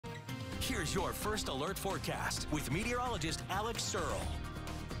Here's your first alert forecast with meteorologist Alex Searle.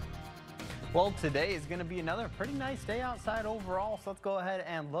 Well, today is going to be another pretty nice day outside overall, so let's go ahead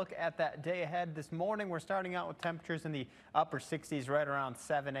and look at that day ahead. This morning, we're starting out with temperatures in the upper 60s right around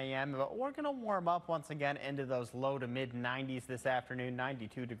 7 a.m., but we're going to warm up once again into those low to mid 90s this afternoon,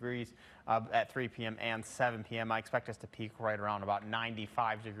 92 degrees at 3 p.m. and 7 p.m. I expect us to peak right around about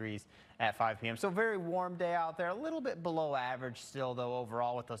 95 degrees at 5 p.m. So very warm day out there, a little bit below average still, though,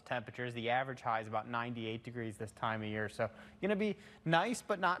 overall with those temperatures. The average high is about 98 degrees this time of year, so going to be nice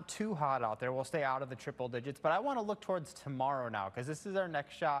but not too hot out there. We'll stay out of the triple digits, but I want to look towards tomorrow now because this is our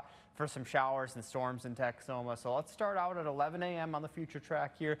next shot for some showers and storms in Texoma. So let's start out at 11 a.m. on the future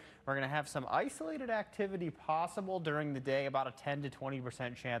track here. We're going to have some isolated activity possible during the day, about a 10 to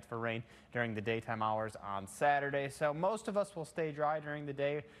 20% chance for rain during the daytime hours on Saturday. So most of us will stay dry during the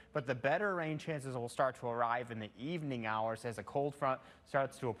day, but the better rain chances will start to arrive in the evening hours as a cold front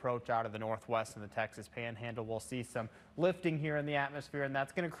starts to approach out of the northwest and the Texas Panhandle. We'll see some lifting here in the atmosphere, and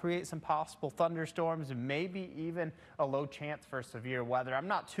that's going to create some possible thunderstorms and maybe even a low chance for severe weather. I'm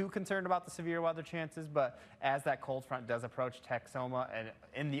not too concerned about the severe weather chances, but as that cold front does approach Texoma and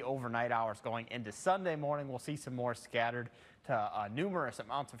in the overnight hours going into Sunday morning, we'll see some more scattered to numerous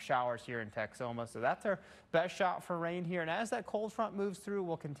amounts of showers here in Texoma. So that's our best shot for rain here. And as that cold front moves through,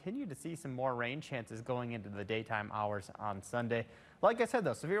 we'll continue to see some more rain chances going into the daytime hours on Sunday. Like I said,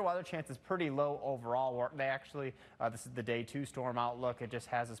 though, severe weather chance is pretty low overall. They actually, this is the day 2 storm outlook. It just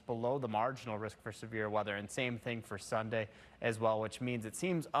has us below the marginal risk for severe weather, and same thing for Sunday as well, which means it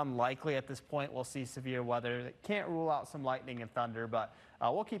seems unlikely at this point we'll see severe weather. Can't rule out some lightning and thunder, but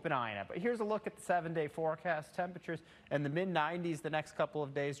we'll keep an eye on it. But here's a look at the 7-day forecast. Temperatures in the mid-90s the next couple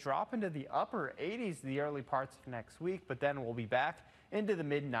of days, drop into the upper 80s the early parts of next week, but then we'll be back into the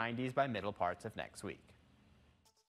mid-90s by middle parts of next week.